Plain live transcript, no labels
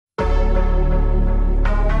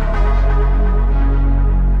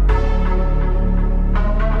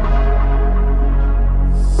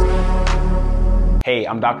Hey,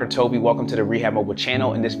 I'm Dr. Toby. Welcome to the Rehab Mobile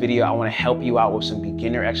channel. In this video, I want to help you out with some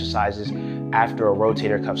beginner exercises after a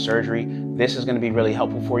rotator cuff surgery. This is going to be really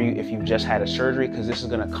helpful for you if you've just had a surgery, because this is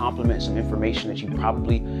going to complement some information that you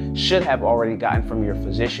probably should have already gotten from your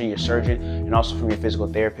physician, your surgeon, and also from your physical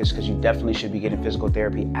therapist, because you definitely should be getting physical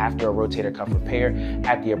therapy after a rotator cuff repair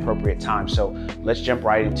at the appropriate time. So let's jump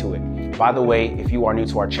right into it. By the way, if you are new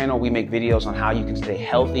to our channel, we make videos on how you can stay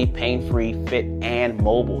healthy, pain-free, fit, and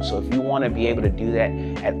mobile. So if you want to be able to do that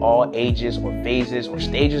at all ages or phases or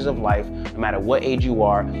stages of life, no matter what age you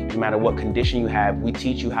are, no matter what condition you have, we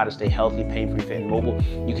teach you how to stay healthy, pain-free, fit, and mobile.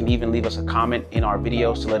 You can even leave us a comment in our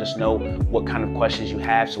videos to let us know what kind of questions you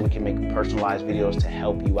have so we can make personalized videos to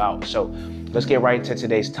help you out. So let's get right into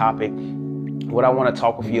today's topic. What I want to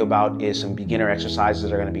talk with you about is some beginner exercises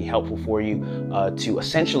that are going to be helpful for you to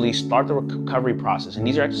essentially start the recovery process. And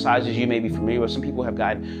these are exercises you may be familiar with. Some people have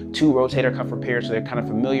gotten 2 rotator cuff repairs, so they're kind of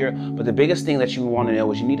familiar. But the biggest thing that you want to know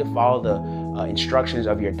is you need to follow the instructions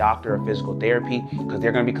of your doctor of physical therapy, because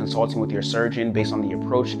they're going to be consulting with your surgeon based on the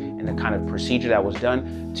approach and the kind of procedure that was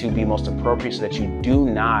done to be most appropriate, so that you do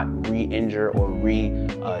not re-injure or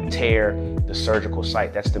re-tear the surgical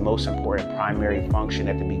site. That's the most important primary function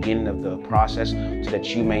at the beginning of the process, so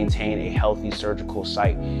that you maintain a healthy surgical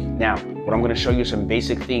site. Now, what I'm going to show you some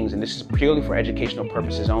basic things, and this is purely for educational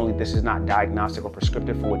purposes only. This is not diagnostic or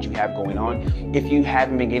prescriptive for what you have going on. If you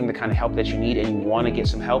haven't been getting the kind of help that you need and you want to get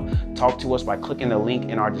some help, talk to us by clicking the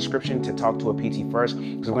link in our description to talk to a PT first,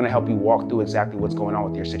 because we're going to help you walk through exactly what's going on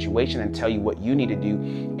with your situation and tell you what you need to do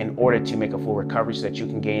in order to make a full recovery, so that you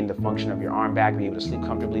can gain the function of your arm back, be able to sleep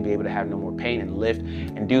comfortably, be able to have no more pain, and lift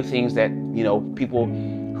and do things that, you know, people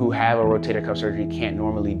who have a rotator cuff surgery can't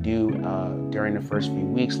normally do during the first few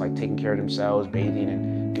weeks, like taking care of themselves, bathing,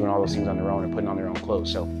 and doing all those things on their own and putting on their own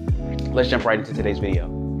clothes. So let's jump right into today's video.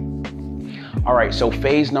 All right, so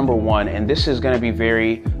phase number 1, and this is going to be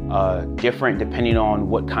very different depending on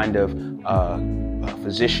what kind of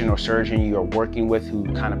physician or surgeon you are working with, who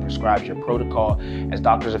kind of prescribes your protocol. As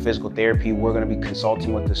doctors of physical therapy, we're going to be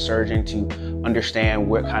consulting with the surgeon to understand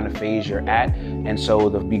what kind of phase you're at. And so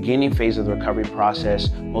the beginning phase of the recovery process,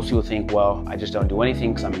 most people think, well, I just don't do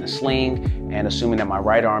anything because I'm in a sling, and assuming that my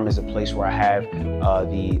right arm is the place where I have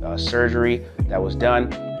the surgery that was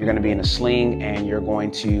done, you're going to be in a sling, and you're going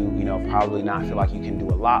to, you know, probably not feel like you can do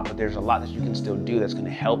a lot, but there's a lot that you can still do that's going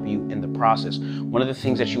to help you in the process. One of the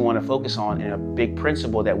things that you want to focus on, and a big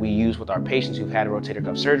principle that we use with our patients who've had rotator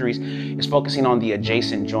cuff surgeries, is focusing on the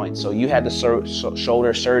adjacent joint. So you had the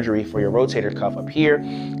shoulder surgery for your rotator cuff up here,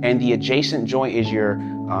 and the adjacent joint is your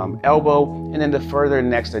elbow, and then the further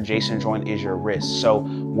next adjacent joint is your wrist. So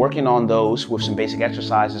working on those with some basic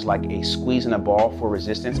exercises like a squeeze and a ball for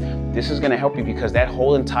resistance, this is going to help you, because that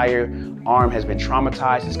whole entire arm has been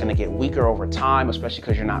traumatized. It's going to get weaker over time, especially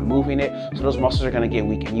because you're not moving it. So those muscles are going to get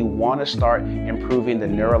weak, and you want to start improving the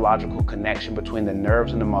neurological connection between the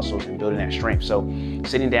nerves and the muscles and building that strength. So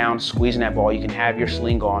sitting down, squeezing that ball, you can have your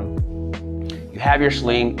sling on. You have your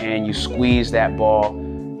sling and you squeeze that ball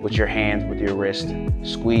with your hand, with your wrist.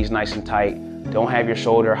 Squeeze nice and tight. Don't have your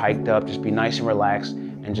shoulder hiked up. Just be nice and relaxed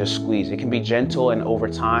and just squeeze. It can be gentle, and over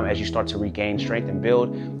time, as you start to regain strength and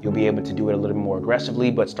build, you'll be able to do it a little bit more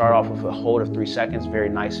aggressively, but start off with a hold of 3 seconds, very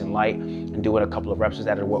nice and light, and do it a couple of reps.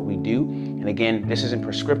 That are what we do. And again, this isn't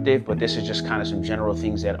prescriptive, but this is just kind of some general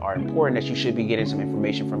things that are important that you should be getting some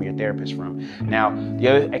information from your therapist from. Now, the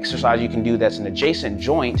other exercise you can do that's an adjacent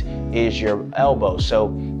joint is your elbow. So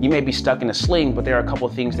you may be stuck in a sling, but there are a couple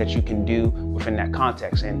of things that you can do within that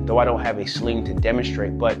context. And though I don't have a sling to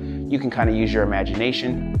demonstrate, but you can kind of use your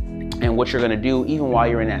imagination. And what you're gonna do, even while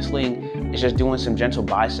you're in that sling, is just doing some gentle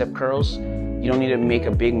bicep curls. You don't need to make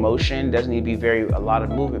a big motion. Doesn't need to be a lot of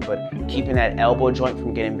movement, but keeping that elbow joint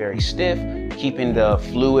from getting very stiff, keeping the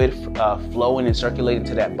fluid flowing and circulating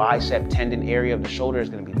to that bicep tendon area of the shoulder is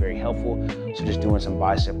going to be very helpful. So just doing some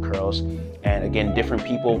bicep curls. And again, different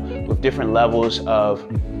people with different levels of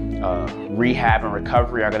rehab and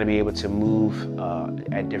recovery are going to be able to move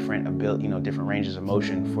at different ranges of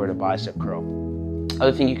motion for the bicep curl.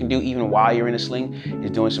 Other thing you can do even while you're in a sling is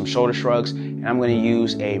doing some shoulder shrugs. And I'm going to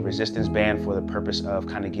use a resistance band for the purpose of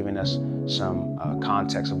kind of giving us some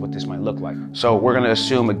context of what this might look like. So we're going to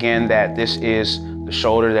assume again that this is the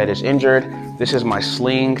shoulder that is injured. This is my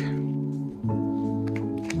sling.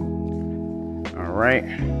 All right,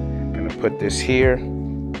 I'm going to put this here.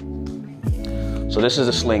 So this is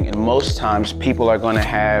a sling, and most times people are going to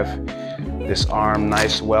have this arm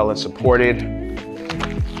nice, well, and supported.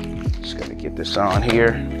 Just got to get this on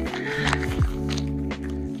here.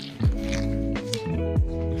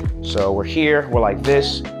 So we're here, we're like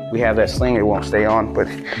this. We have that sling, it won't stay on, but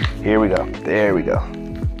here we go. There we go.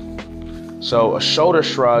 So a shoulder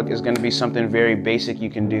shrug is going to be something very basic you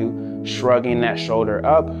can do, shrugging that shoulder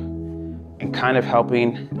up and kind of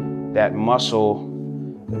helping that muscle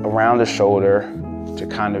around the shoulder to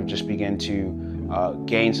kind of just begin to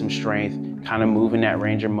gain some strength, kind of moving that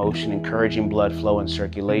range of motion, encouraging blood flow and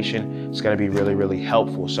circulation. It's going to be really, really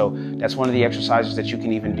helpful. So that's one of the exercises that you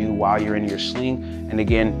can even do while you're in your sling. And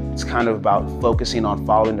again, it's kind of about focusing on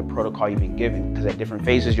following the protocol you've been given, because at different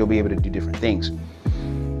phases, you'll be able to do different things.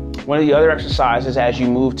 One of the other exercises as you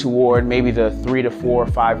move toward maybe the 3 to 4 or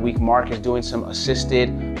 5 week mark is doing some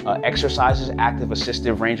assisted exercises, active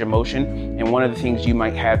assistive range of motion. And one of the things you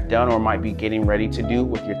might have done or might be getting ready to do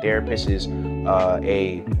with your therapist is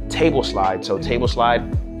a table slide. So table slide,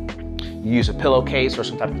 you use a pillowcase or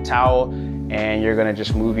some type of towel, and you're gonna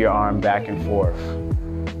just move your arm back and forth,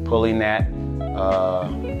 pulling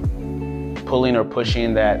or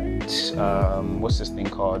pushing that, what's this thing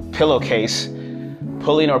called? Pillowcase.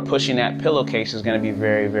 Pulling or pushing that pillowcase is going to be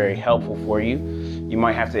very, very helpful for you. You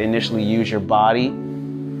might have to initially use your body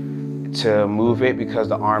to move it because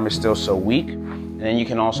the arm is still so weak. And then you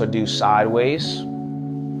can also do sideways,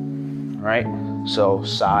 right? So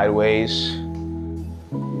sideways,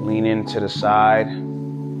 leaning to the side.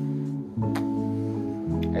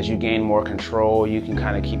 As you gain more control, you can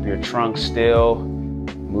kind of keep your trunk still,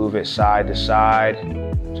 move it side to side,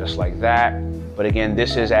 just like that. But again,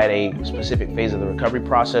 this is at a specific phase of the recovery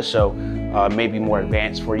process, so maybe more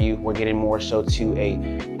advanced for you. We're getting more so to a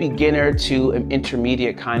beginner to an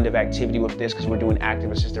intermediate kind of activity with this, because we're doing active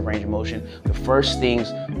assistive range of motion. The first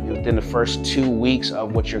things within the first 2 weeks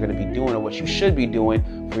of what you're going to be doing, or what you should be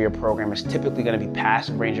doing for your program, is typically going to be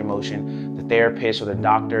passive range of motion. The therapist or the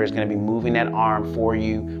doctor is going to be moving that arm for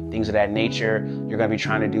you, things of that nature. You're going to be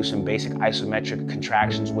trying to do some basic isometric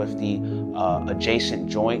contractions with the adjacent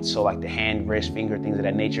joints, so like the hand, wrist, finger, things of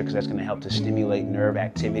that nature, because that's going to help to stimulate nerve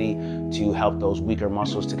activity to help those weaker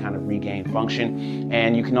muscles to kind of regain function.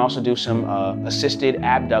 And you can also do some assisted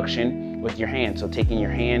abduction with your hand, so taking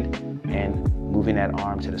your hand and moving that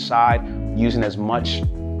arm to the side, using a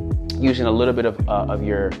little bit of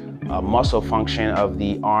your muscle function of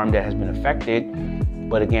the arm that has been affected.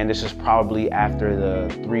 But again, this is probably after the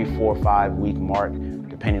 3, 4, 5 week mark,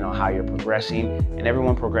 depending on how you're progressing. And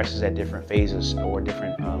everyone progresses at different phases or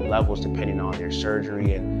different levels depending on their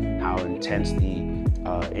surgery and how intense the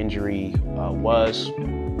injury was.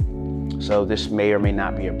 So this may or may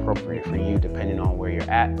not be appropriate for you depending on where you're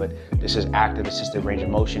at, but this is active assistive range of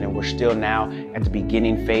motion, and we're still now at the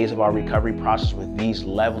beginning phase of our recovery process with these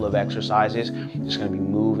level of exercises. Just gonna be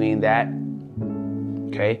moving that,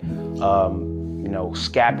 okay?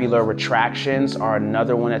 Scapular retractions are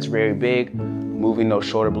another one that's very big. Moving those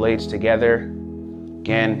shoulder blades together.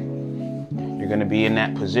 Again, you're gonna be in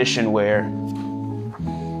that position where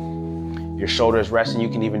your shoulder is resting. You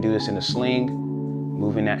can even do this in a sling.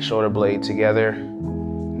 Moving that shoulder blade together,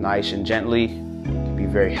 nice and gently, can be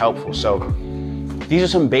very helpful. So these are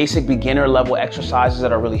some basic beginner level exercises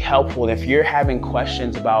that are really helpful. And if you're having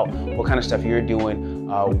questions about what kind of stuff you're doing,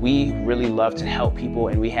 we really love to help people,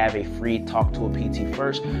 and we have a free Talk to a PT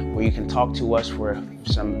First where you can talk to us for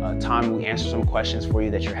some time. We answer some questions for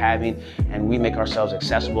you that you're having, and we make ourselves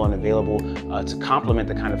accessible and available to complement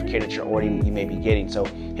the kind of care that you may be getting. So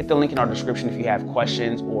hit the link in our description if you have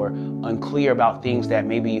questions or unclear about things that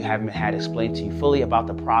maybe you haven't had explained to you fully about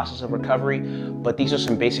the process of recovery. But these are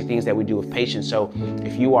some basic things that we do with patients. So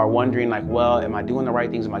if you are wondering like, well, am I doing the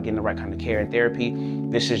right things? Am I getting the right kind of care and therapy?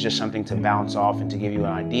 This is just something to bounce off and to give you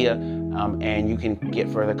an idea. And you can get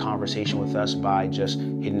further conversation with us by just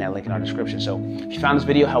hitting that link in our description. So if you found this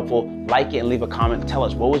video helpful, like it and leave a comment. Tell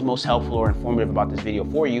us what was most helpful or informative about this video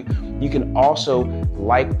for you. You can also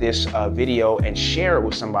like this video and share it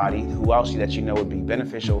with somebody who else that you know would be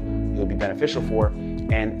beneficial. It would be beneficial for.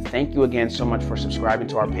 And thank you again so much for subscribing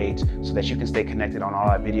to our page so that you can stay connected on all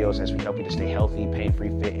our videos as we help you to stay healthy,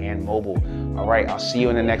 pain-free, fit, and mobile. All right, I'll see you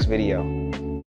in the next video.